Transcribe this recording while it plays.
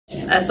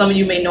As some of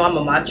you may know, I'm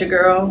a matcha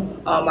girl.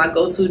 My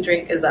go-to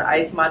drink is an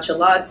iced matcha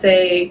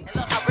latte. And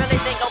look, I really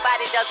think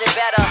nobody does it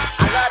better.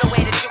 I love the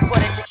way that you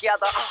put it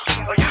together.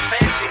 Oh, you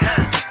fancy,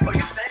 huh? Oh,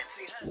 you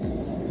fancy,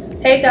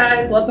 huh? Hey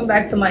guys, welcome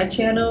back to my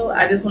channel.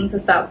 I just wanted to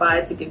stop by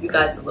to give you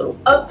guys a little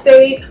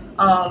update.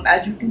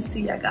 As you can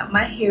see, I got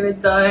my hair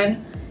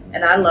done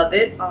and I love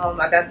it.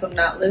 I got some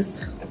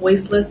knotless,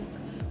 waist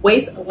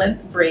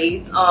length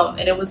braids,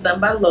 and it was done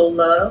by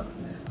Lola.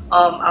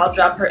 I'll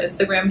drop her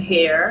Instagram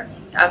here.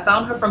 I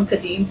found her from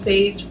Kadine's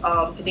page,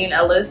 Kadine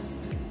Ellis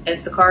and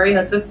Takari,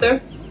 her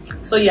sister.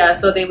 So yeah,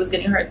 so they was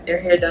getting their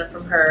hair done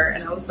from her,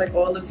 and I was like,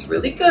 oh, it looks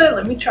really good.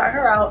 Let me try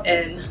her out.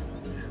 And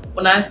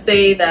when I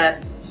say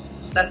that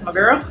that's my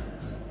girl,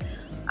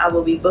 I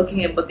will be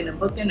booking and booking and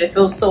booking. It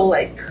feels so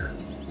like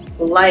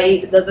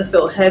light. It doesn't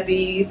feel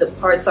heavy. The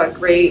parts are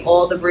great.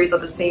 All the braids are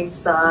the same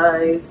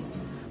size.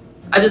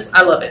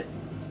 I love it.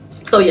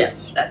 So yeah,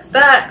 that's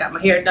that. Got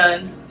my hair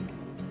done.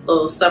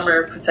 Little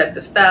summer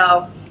protective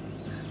style.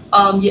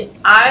 Yeah,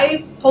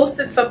 I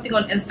posted something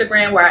on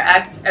Instagram where I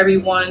asked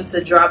everyone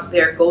to drop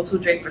their go-to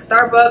drink for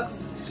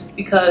Starbucks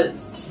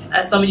because,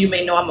 as some of you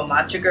may know, I'm a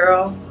matcha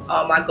girl.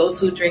 My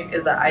go-to drink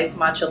is an iced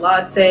matcha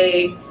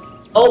latte,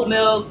 oat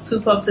milk,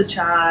 2 pumps of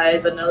chai,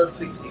 vanilla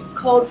sweet cream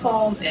cold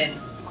foam, and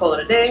call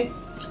it a day.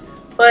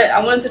 But I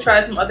wanted to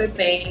try some other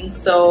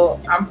things, so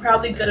I'm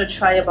probably gonna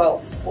try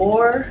about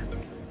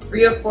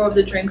 3 or 4 of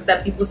the drinks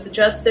that people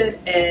suggested,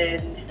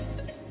 and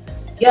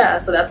yeah,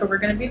 so that's what we're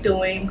gonna be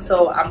doing.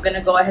 So I'm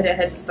gonna go ahead and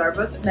head to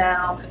Starbucks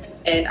now,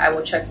 and I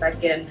will check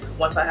back in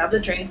once I have the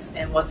drinks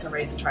and once I'm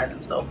ready to try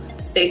them. So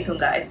stay tuned,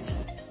 guys.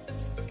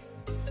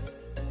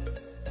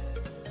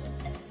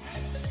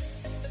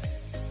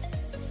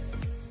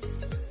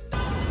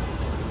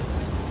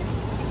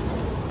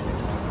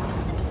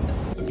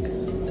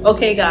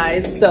 Okay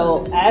guys,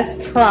 so as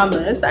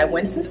promised, I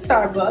went to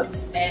Starbucks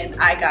and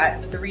I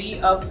got 3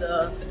 of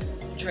the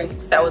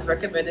drinks that was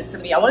recommended to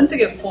me. I wanted to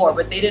get 4,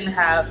 but they didn't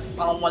have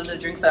one of the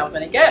drinks that I was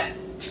gonna get.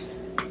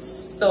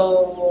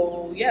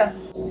 So yeah,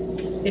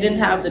 they didn't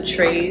have the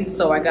trays,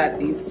 so I got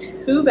these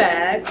 2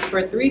 bags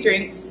for 3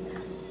 drinks,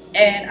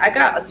 and I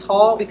got a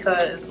tall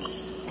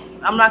because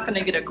I'm not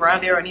gonna get a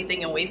grande or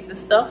anything and waste this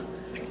stuff.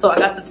 So I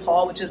got the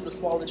tall, which is the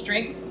smallest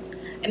drink.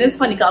 And it's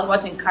funny because I was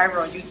watching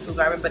Kyra on YouTube.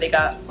 I remember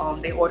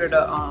they ordered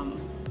a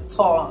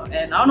tall,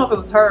 and I don't know if it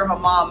was her or her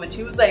mom, and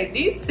she was like,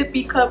 these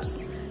sippy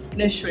cups.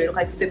 Initially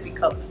like sippy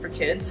cups for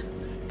kids.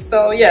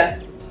 So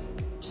yeah,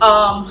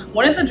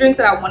 one of the drinks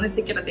that I wanted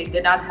to get that they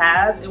did not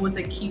have, it was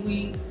a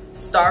kiwi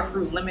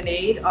starfruit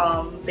lemonade.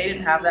 They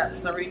didn't have that for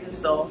some reason,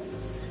 so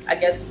I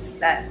guess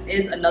that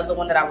is another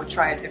one that I would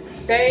try a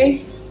different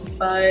day.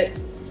 But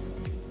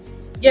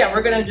yeah,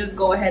 we're gonna just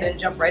go ahead and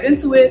jump right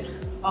into it.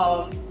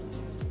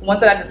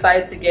 Once that I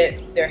decide to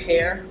get their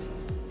hair.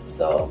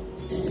 So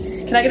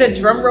can I get a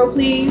drum roll,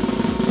 please?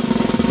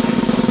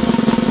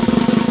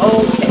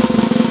 Okay.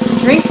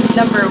 Drink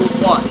number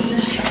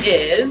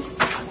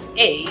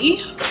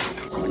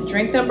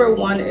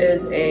 1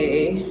 is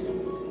a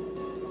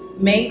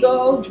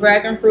mango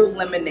dragon fruit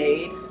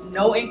lemonade,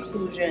 no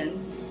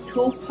inclusions,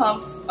 2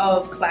 pumps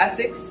of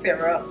classic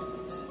syrup,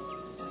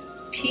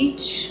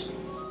 peach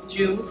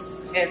juice,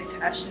 and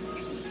passion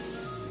tea.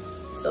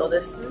 So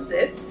this is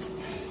it.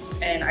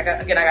 And I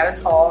got a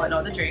tall and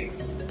all the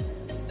drinks.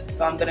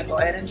 So I'm gonna go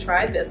ahead and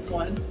try this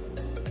one.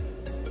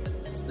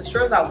 The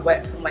straws are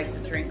wet from like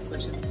the drinks,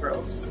 which is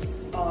gross.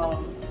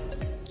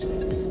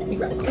 Let me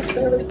grab this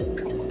really quick.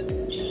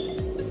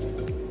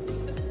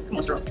 Come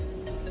on, straw.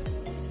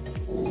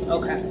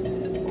 Okay.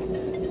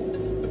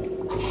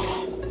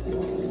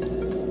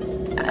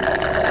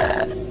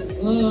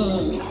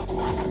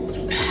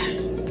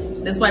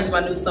 This might be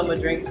my new summer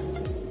drink.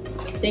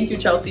 Thank you,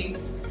 Chelsea.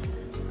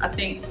 I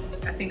think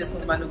this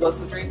one's my new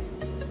go-to drink.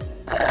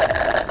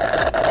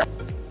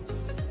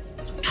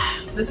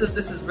 This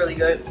is really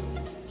good.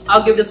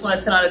 I'll give this one a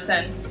 10 out of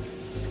 10.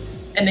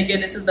 And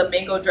again, this is the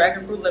mango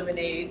dragon fruit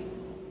lemonade,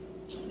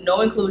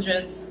 no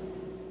inclusions,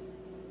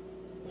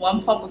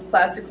 1 pump of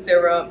classic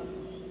syrup.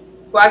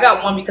 Well, I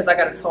got 1 because I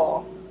got a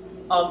tall.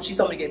 She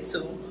told me to get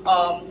 2.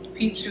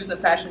 Peach juice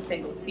and passion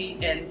tango tea,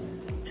 and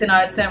 10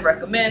 out of 10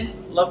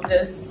 recommend. Love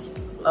this,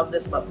 love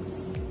this, love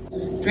this.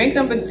 Drink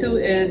number 2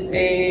 is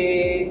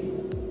a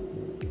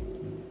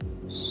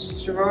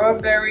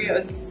strawberry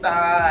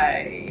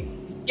acai.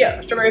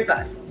 Yeah, strawberry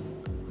acai.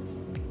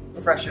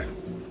 Refresher.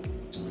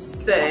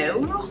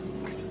 So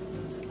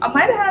I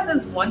might have had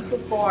this once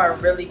before. I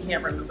really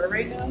can't remember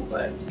right now,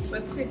 but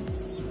let's see.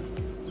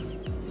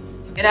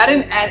 And I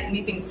didn't add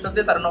anything to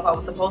this. I don't know if I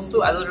was supposed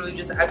to. I literally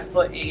just asked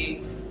for a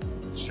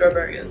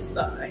strawberry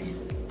acai.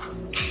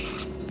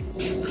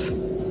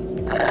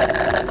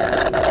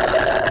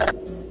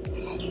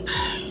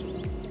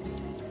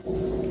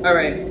 All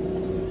right,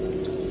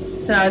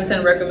 10 out of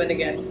 10 recommend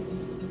again.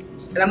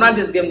 And I'm not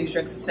just giving these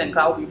drinks a 10 because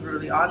I'll be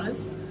brutally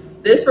honest.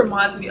 This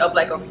reminds me of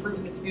like a fruit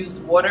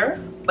infused water,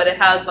 but it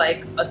has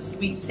like a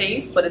sweet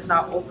taste, but it's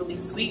not overly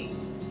sweet.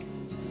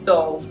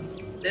 So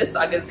this,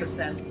 I give it a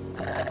 10.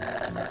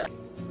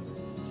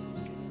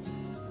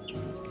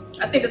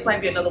 I think this might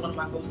be another one of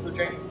my go-to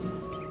drinks.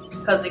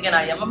 Because again,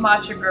 I am a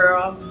matcha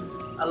girl.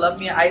 I love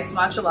me an iced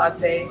matcha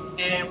latte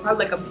and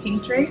probably like a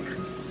pink drink.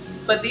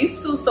 But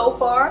these two so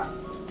far,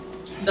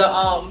 the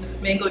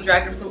mango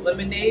dragon fruit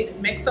lemonade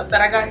mix up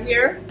that I got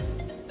here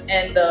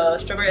and the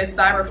strawberry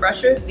acai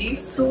refresher,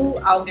 these two,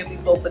 I'll give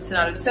these both a 10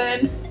 out of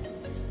 10.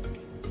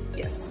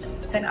 Yes,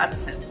 10 out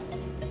of 10.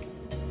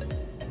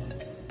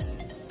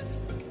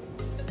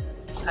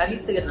 I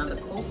need to get another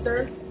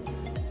coaster,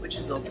 which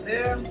is over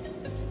there.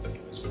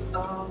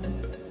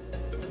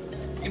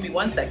 Give me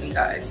 1 second,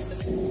 guys.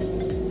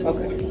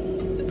 Okay.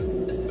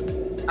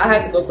 I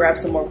had to go grab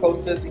some more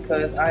coasters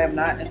because I am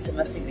not into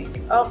messing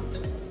anything up.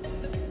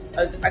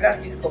 I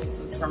got these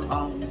coasters from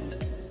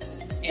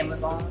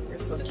Amazon. They're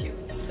so cute.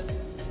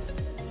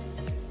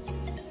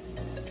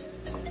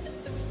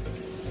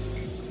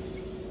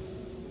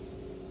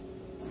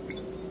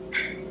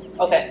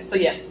 Okay, so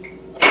yeah.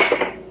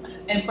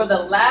 And for the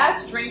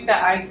last drink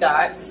that I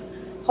got,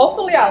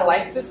 hopefully I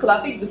like this because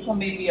I think this one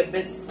may be a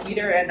bit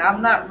sweeter, and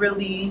I'm not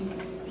really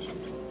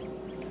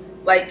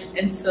like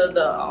into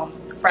the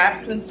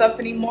fraps and stuff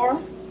anymore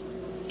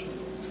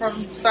from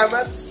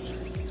Starbucks.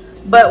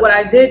 But what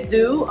I did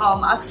do,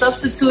 I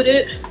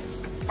substituted,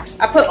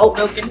 I put oat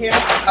milk in here.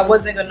 I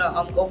wasn't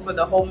gonna go for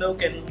the whole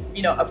milk and,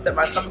 you know, upset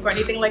my stomach or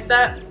anything like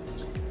that.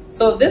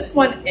 So this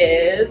one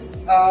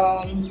is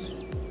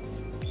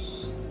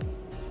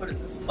what is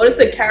this? Oh, this is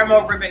a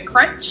caramel ribbon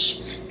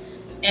crunch.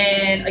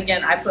 And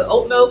again, I put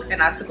oat milk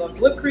and I took on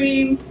whipped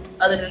cream.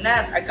 Other than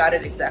that, I got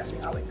it exactly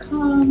how it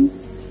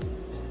comes.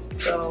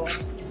 So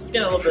it's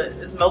getting a little bit,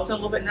 it's melting a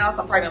little bit now,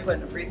 so I'm probably gonna put it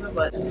in the freezer,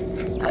 but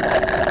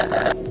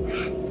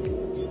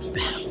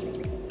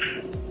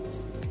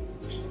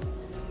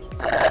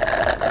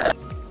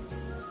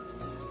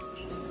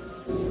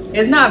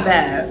it's not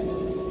bad.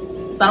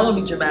 So I don't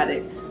wanna be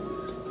dramatic.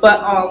 But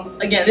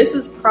again, this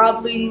is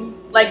probably,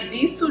 like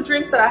these two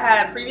drinks that I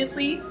had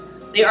previously,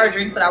 they are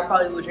drinks that I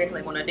probably would drink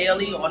like on a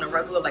daily or on a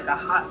regular, like a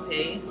hot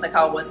day, like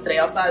how it was today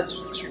outside. It's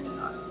just extremely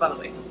hot, by the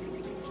way.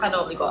 I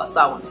normally go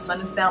outside when the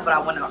sun is down, but I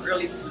went out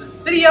early to do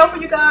this video for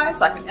you guys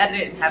so I can edit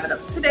it and have it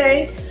up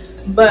today.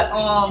 But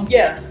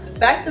yeah,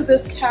 back to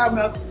this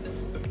caramel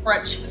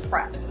crunch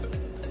frap.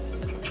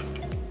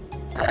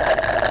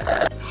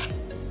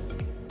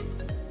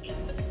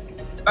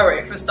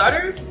 Alright, for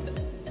starters,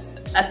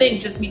 I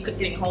think just me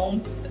getting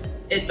home,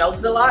 it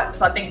melted a lot,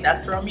 so I think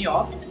that's throwing me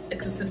off. The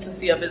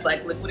consistency of it is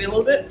like liquidy a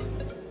little bit,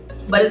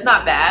 but it's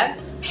not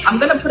bad. I'm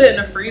gonna put it in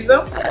the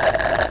freezer.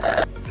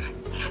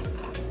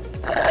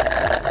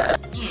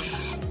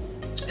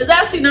 It's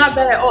actually not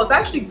bad at all. It's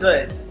actually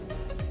good.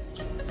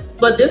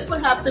 But this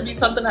would have to be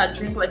something I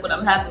drink like when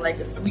I'm having like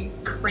a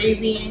sweet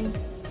craving,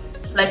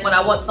 like when I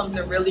want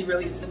something really,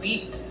 really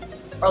sweet,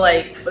 or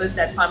like when it's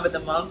that time of the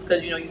month,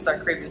 because you know you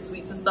start craving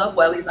sweets and stuff.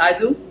 Well, at least I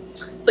do.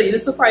 So yeah,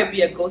 this would probably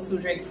be a go-to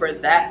drink for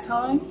that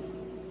time.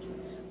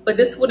 But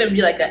this wouldn't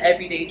be like an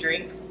everyday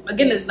drink.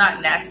 Again, it's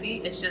not nasty.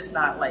 It's just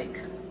not like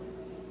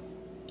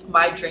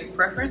my drink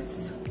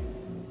preference.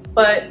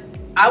 But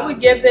I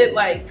would give it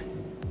like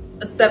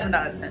a 7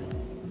 out of 10.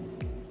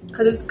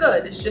 Because it's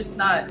good. It's just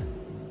not,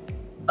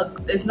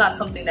 it's not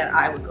something that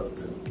I would go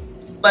to.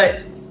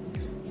 But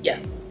yeah.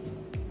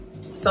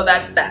 So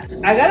that's that.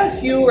 I got a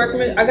few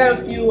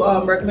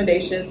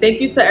recommendations.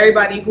 Thank you to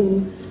everybody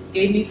who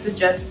gave me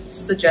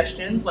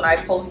suggestions when I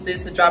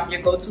posted to drop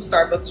your go-to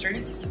Starbucks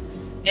drinks.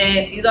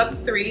 And these are the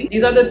three.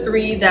 These are the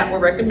three that were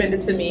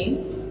recommended to me.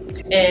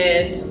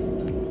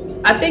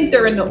 And I think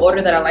they're in the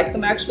order that I like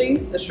them actually.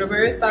 The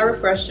strawberry acai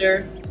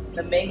refresher,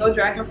 the mango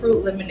dragon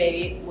fruit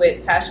lemonade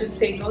with passion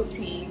tango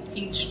tea,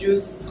 peach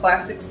juice,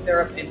 classic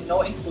syrup, and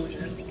no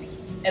inclusions.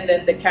 And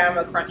then the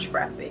caramel crunch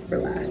frappe for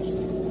last.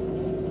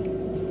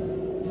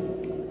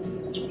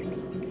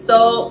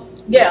 So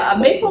yeah, I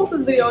may post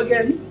this video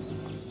again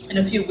in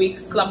a few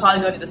weeks because I'm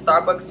probably going to need a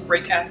Starbucks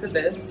break after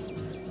this.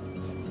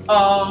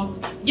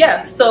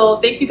 Yeah, so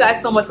thank you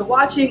guys so much for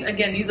watching.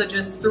 Again, these are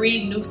just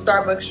 3 new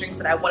Starbucks drinks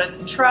that I wanted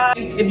to try.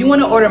 If you want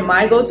to order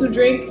my go-to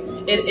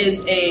drink, it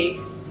is a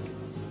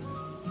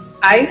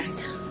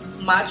iced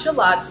matcha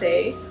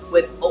latte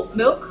with oat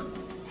milk,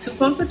 2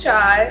 pumps of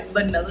chai,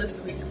 vanilla,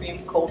 sweet cream,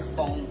 cold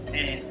foam,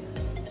 and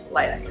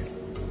light ice.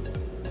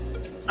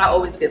 I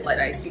always get light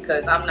ice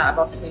because I'm not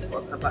about to pay for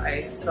a cup of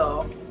ice,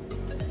 so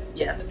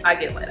yeah, I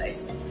get light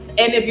ice.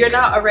 And if you're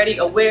not already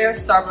aware,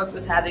 Starbucks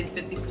is having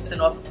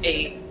 50% off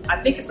I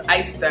think it's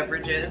iced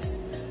beverages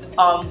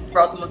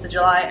throughout the month of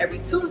July every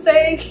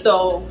Tuesday.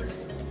 So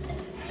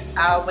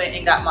I went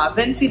and got my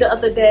venti the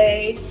other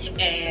day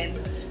and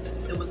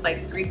it was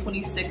like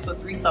 $3.26 or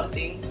 $3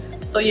 something.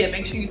 So yeah,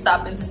 make sure you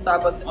stop into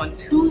Starbucks on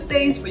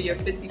Tuesdays for your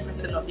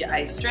 50% off your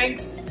iced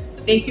drinks.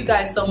 Thank you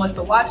guys so much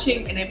for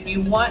watching, and if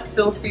you want,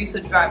 feel free to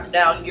drop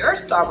down your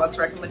Starbucks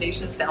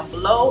recommendations down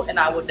below and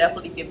I will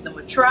definitely give them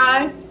a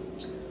try.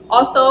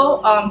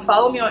 Also,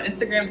 follow me on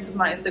Instagram. This is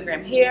my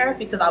Instagram here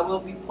because I will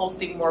be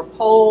posting more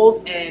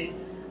polls and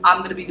I'm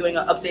going to be doing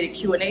an updated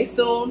Q&A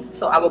soon,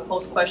 so I will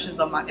post questions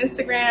on my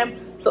Instagram.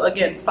 So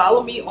again,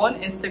 follow me on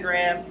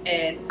Instagram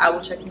and I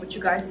will check in with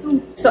you guys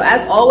soon. So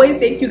as always,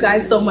 thank you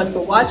guys so much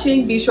for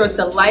watching. Be sure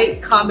to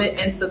like, comment,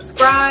 and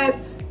subscribe.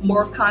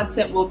 More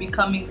content will be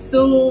coming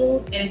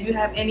soon. And if you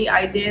have any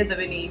ideas of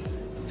any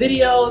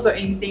videos or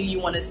anything you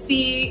want to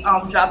see,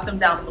 drop them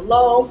down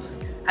below.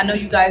 I know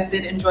you guys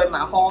did enjoy my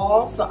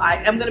haul, so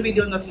I am going to be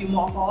doing a few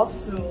more hauls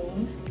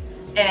soon.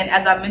 And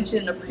as I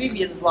mentioned in the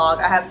previous vlog,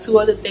 I have 2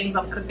 other things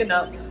I'm cooking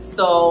up.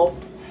 So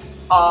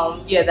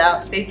yeah,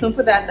 stay tuned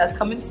for that. That's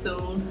coming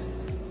soon.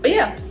 But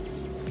yeah,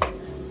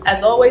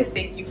 as always,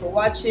 thank you for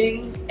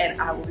watching,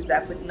 and I will be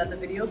back with another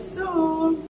video soon.